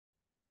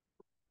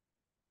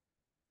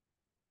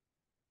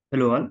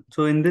Hello all.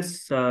 So in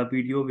this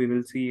video, we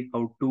will see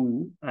how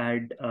to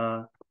add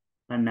a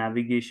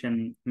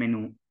navigation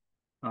menu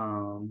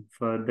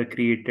for the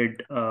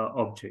created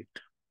object.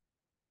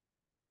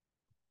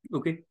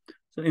 Okay.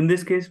 So in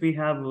this case, we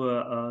have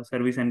a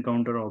service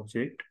encounter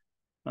object.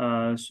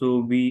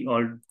 So we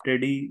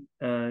already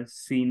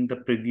seen the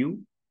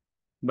preview,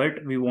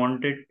 but we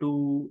wanted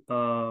to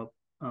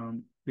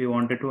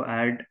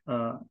add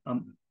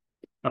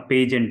a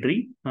page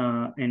entry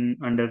in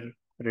under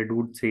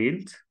Redwood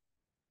sales,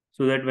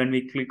 so that when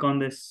we click on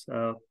this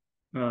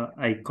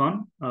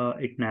icon,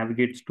 it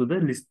navigates to the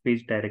list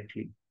page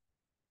directly.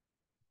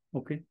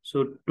 Okay,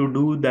 so to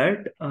do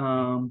that,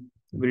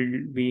 we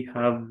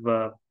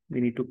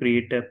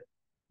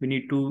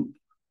need to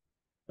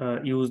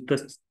use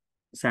the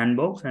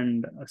sandbox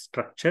and a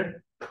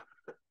structure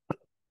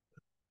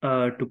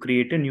to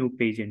create a new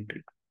page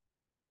entry.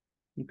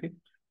 Okay,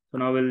 so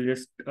now we'll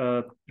just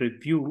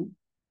preview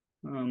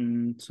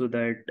so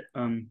that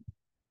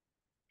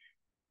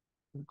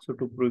so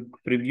to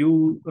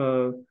preview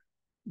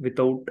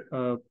without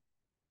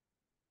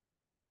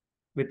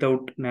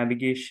without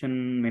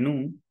navigation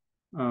menu,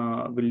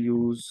 we'll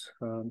use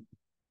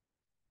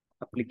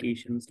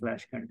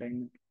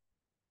application/container.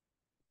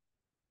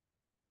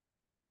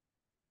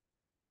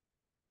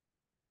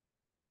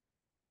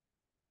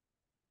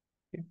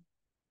 Okay.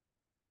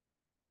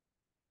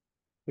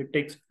 It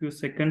takes a few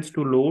seconds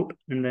to load,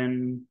 and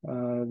then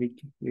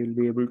we'll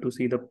be able to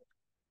see the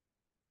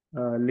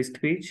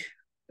list page.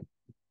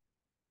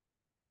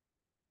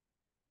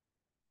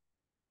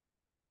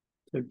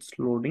 So it's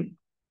loading.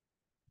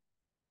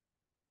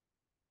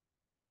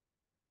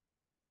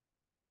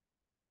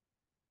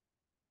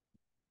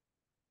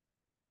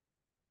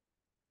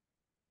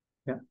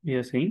 Yeah, we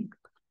are seeing.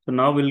 So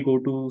now we'll go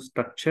to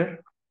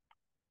structure.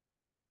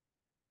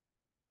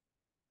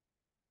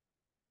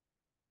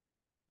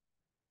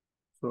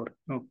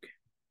 Okay.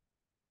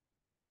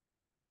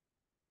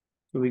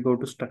 So we go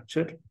to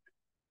structure.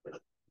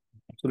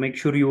 So make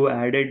sure you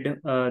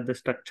added the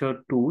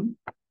structure tool,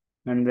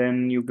 and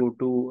then you go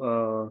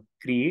to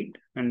create,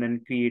 and then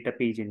create a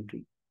page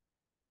entry.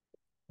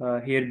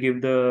 Here,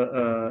 give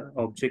the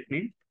object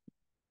name.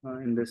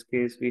 In this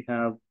case, we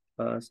have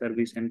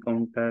service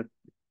encounter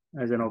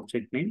as an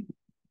object name,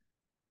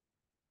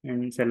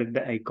 and select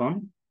the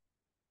icon.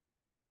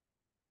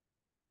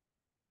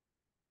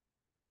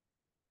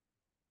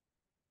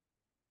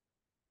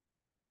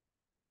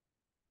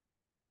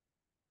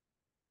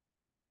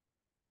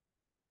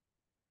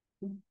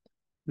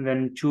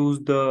 Then choose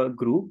the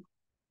group.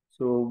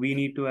 So we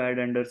need to add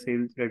under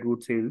sales,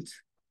 Redwood sales.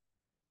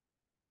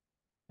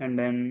 And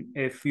then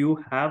if you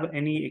have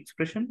any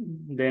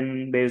expression,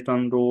 then based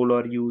on role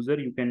or user,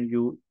 you can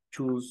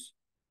choose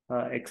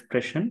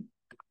expression.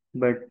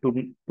 But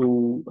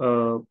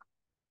so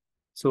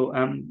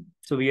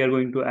we are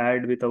going to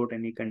add without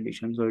any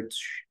condition. So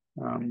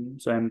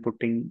so I'm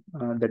putting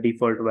the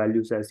default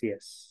values as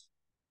yes.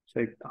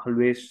 So it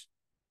always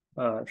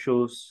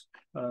shows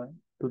to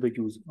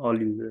the all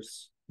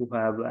users who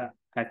have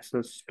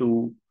access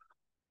to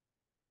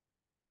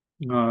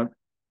uh,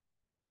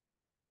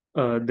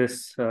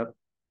 this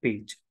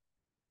page.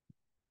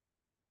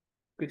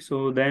 Okay,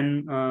 so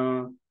then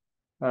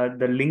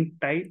the link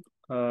type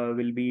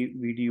will be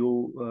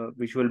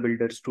Visual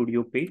Builder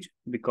Studio page,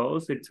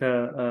 because it's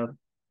a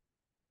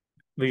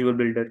Visual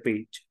Builder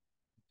page.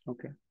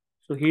 Okay,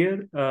 so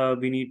here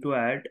we need to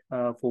add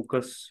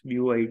focus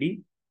view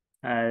ID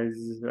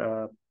as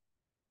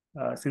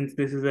since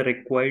this is a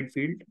required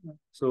field,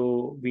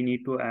 so we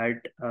need to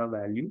add a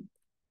value,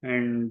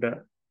 and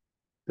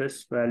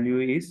this value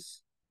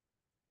is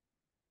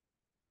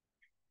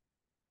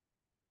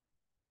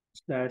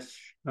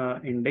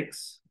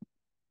 /index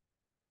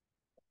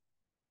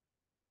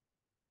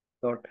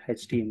dot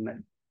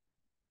html.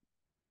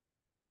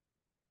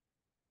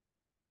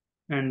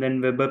 And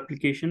then web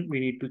application, we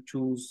need to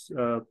choose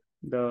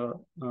the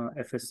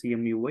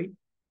FSCM UI.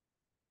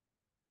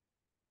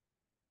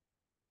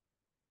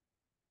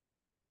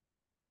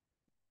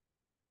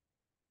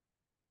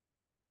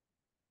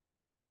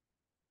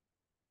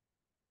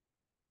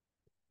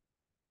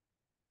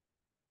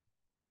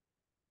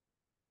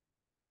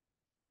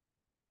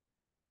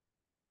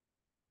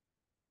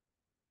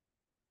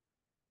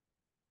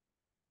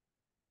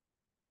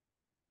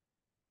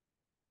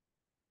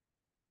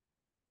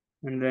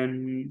 And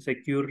then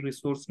secure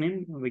resource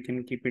name, we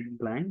can keep it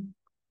blank.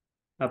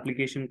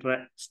 Application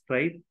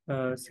Stripe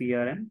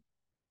CRM,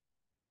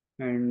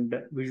 and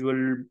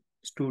Visual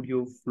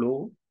Studio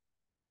Flow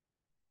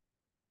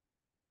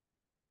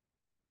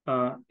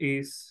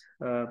is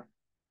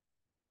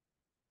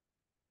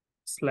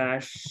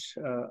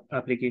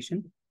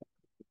 /application.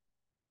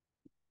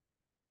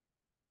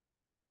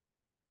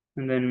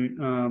 And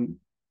then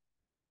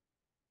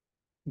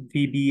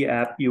VB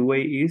app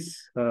UI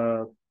is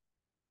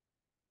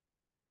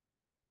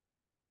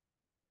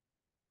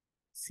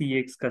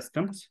CX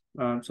customs.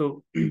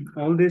 So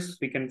all this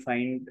we can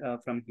find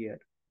from here.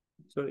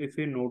 So if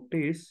you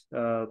notice,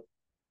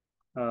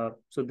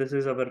 So this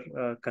is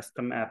our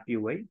custom app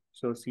UI.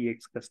 So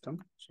CX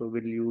custom. So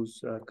we'll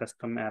use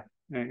custom app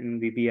in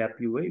VB app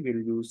UI.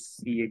 We'll use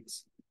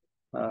CX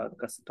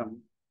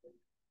custom.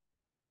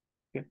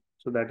 Okay.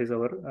 So that is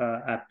our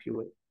app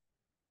UI.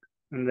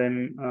 And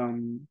then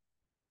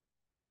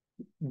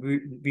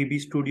VB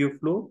Studio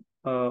Flow,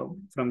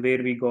 from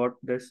where we got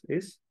this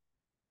is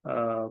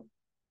uh,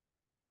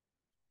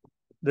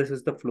 this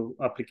is the flow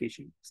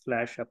application /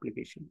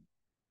 application.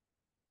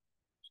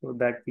 So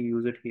that we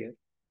use it here.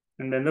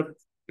 And then the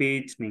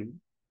page name.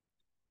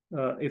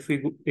 If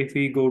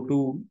we go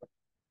to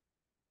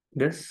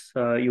this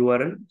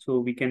URL, so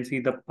we can see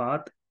the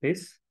path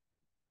is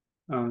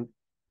uh,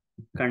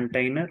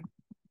 container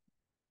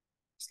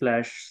 /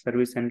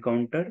 service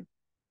encounter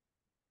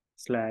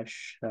 /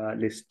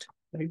 list,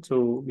 right?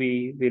 So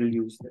we will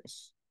use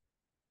this,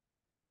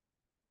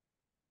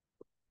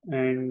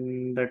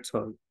 and that's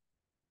all.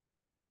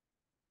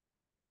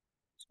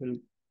 So we'll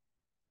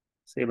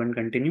save and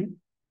continue.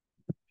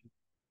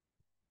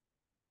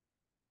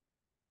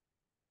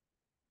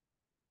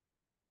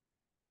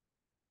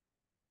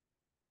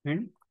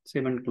 And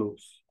save and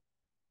close.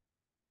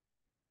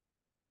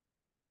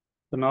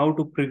 So now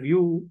to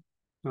preview,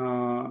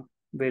 uh,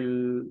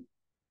 we'll,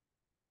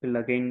 we'll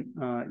again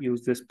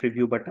use this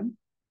preview button.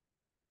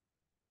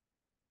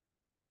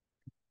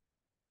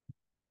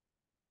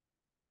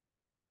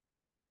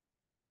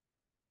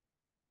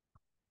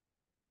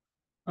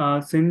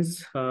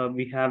 Since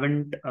we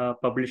haven't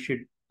published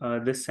it,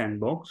 this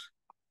sandbox,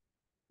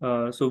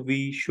 so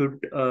we should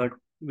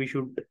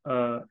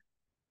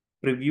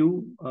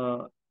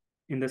preview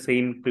in the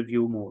same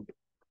preview mode.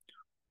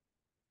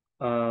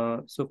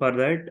 So for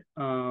that,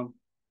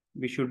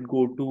 we should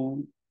go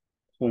to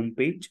home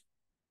page.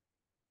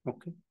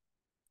 Okay.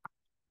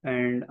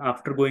 And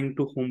after going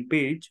to home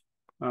page,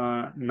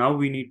 now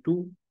we need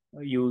to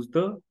use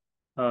the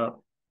uh,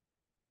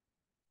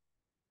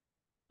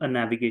 a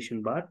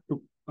navigation bar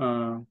to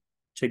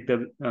check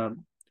the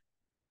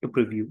to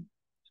preview.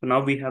 So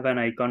now we have an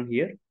icon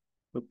here.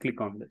 So click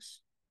on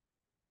this.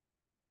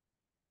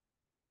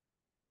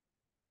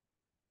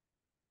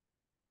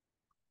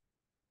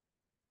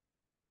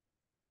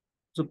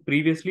 So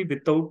previously,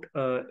 without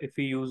if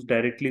we use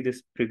directly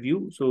this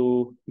preview,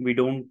 so we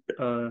don't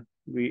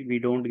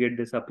get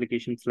this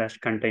application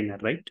 / container,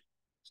 right?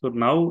 So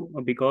now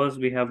because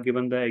we have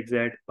given the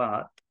exact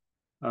path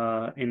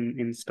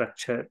in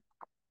structure,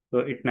 so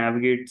it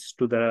navigates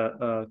to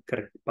the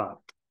correct path,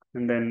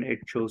 and then it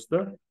shows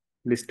the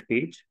list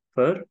page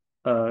for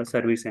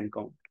service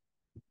encounter.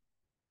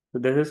 So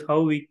this is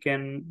how we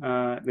can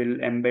will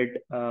embed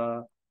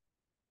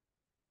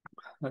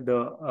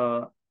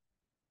the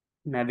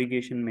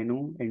navigation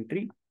menu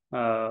entry,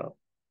 or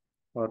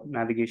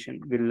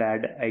navigation. Will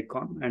add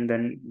icon, and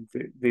then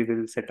we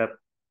will set up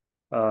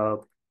uh,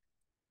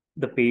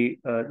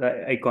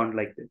 the icon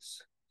like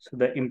this. So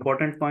the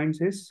important points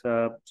is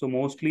so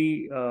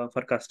mostly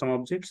for custom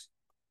objects.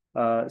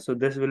 So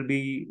this will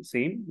be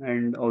same,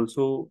 and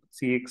also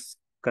CX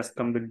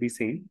custom will be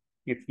same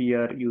if we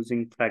are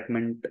using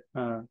fragment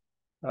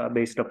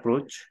based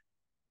approach.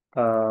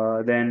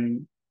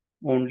 Then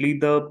only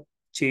the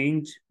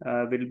change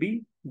will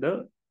be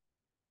the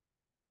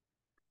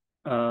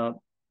uh,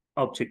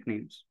 object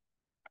names.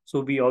 So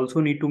we also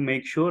need to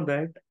make sure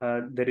that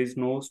there is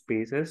no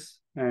spaces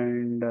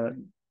and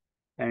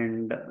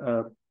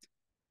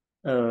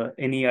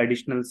any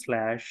additional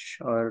slash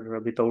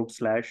or without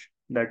slash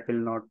that will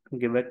not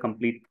give a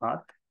complete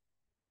path.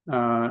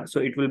 So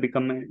it will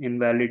become an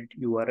invalid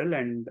URL,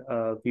 and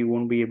we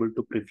won't be able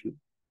to preview.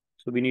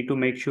 So we need to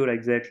make sure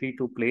exactly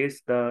to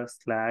place the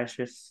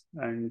slashes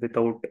and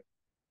without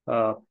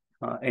uh,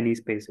 any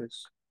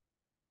spaces.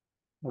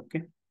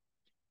 Okay.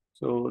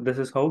 So this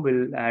is how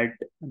we'll add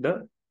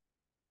the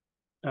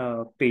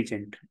page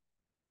entry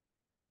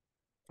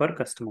for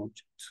custom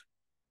objects.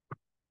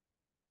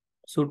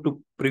 So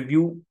to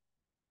preview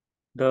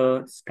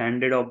the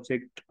standard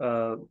object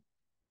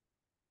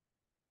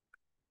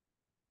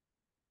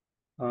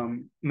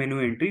menu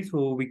entry,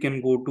 so we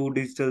can go to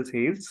digital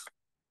sales.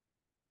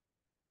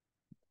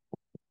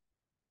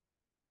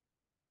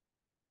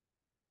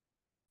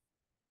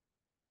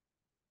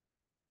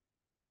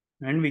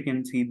 And we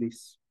can see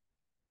this.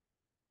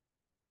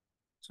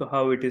 So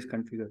how it is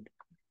configured.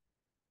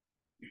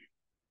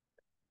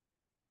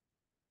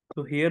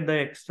 So here the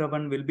extra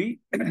one will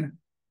be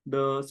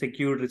the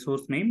secured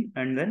resource name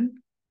and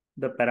then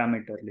the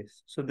parameter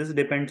list. So this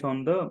depends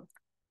on the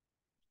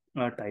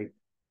type.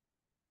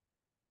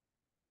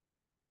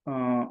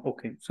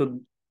 Okay, so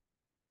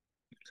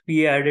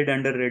we added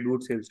under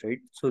Redwood sales, right?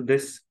 So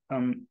this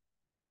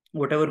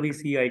whatever we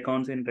see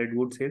icons in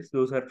Redwood sales,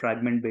 those are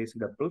fragment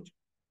based approach.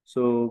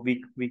 So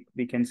we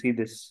can see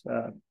this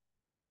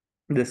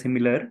the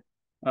similar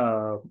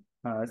uh,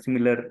 uh,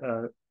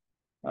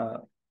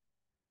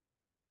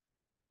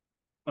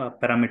 uh,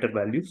 parameter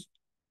values.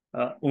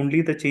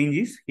 Only the change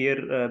is here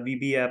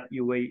VB app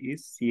UI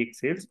is CX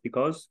sales,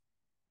 because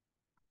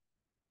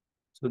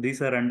so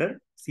these are under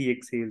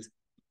CX sales.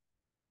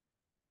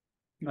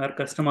 Our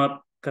custom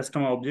app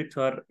custom objects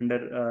are under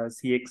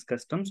CX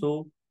custom,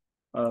 so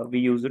we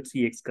use it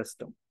CX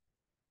custom.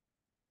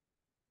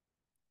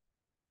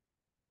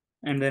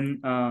 And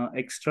then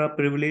extra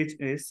privilege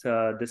is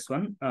this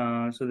one.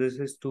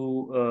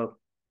 So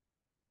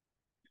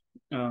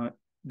uh,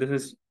 this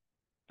is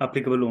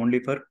applicable only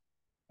for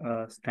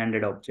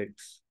standard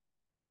objects,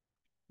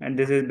 and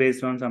this is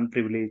based on some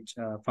privilege,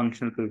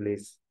 functional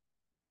privilege.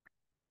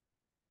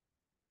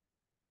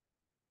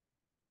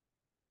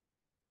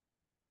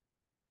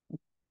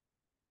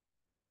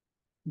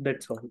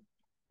 That's all.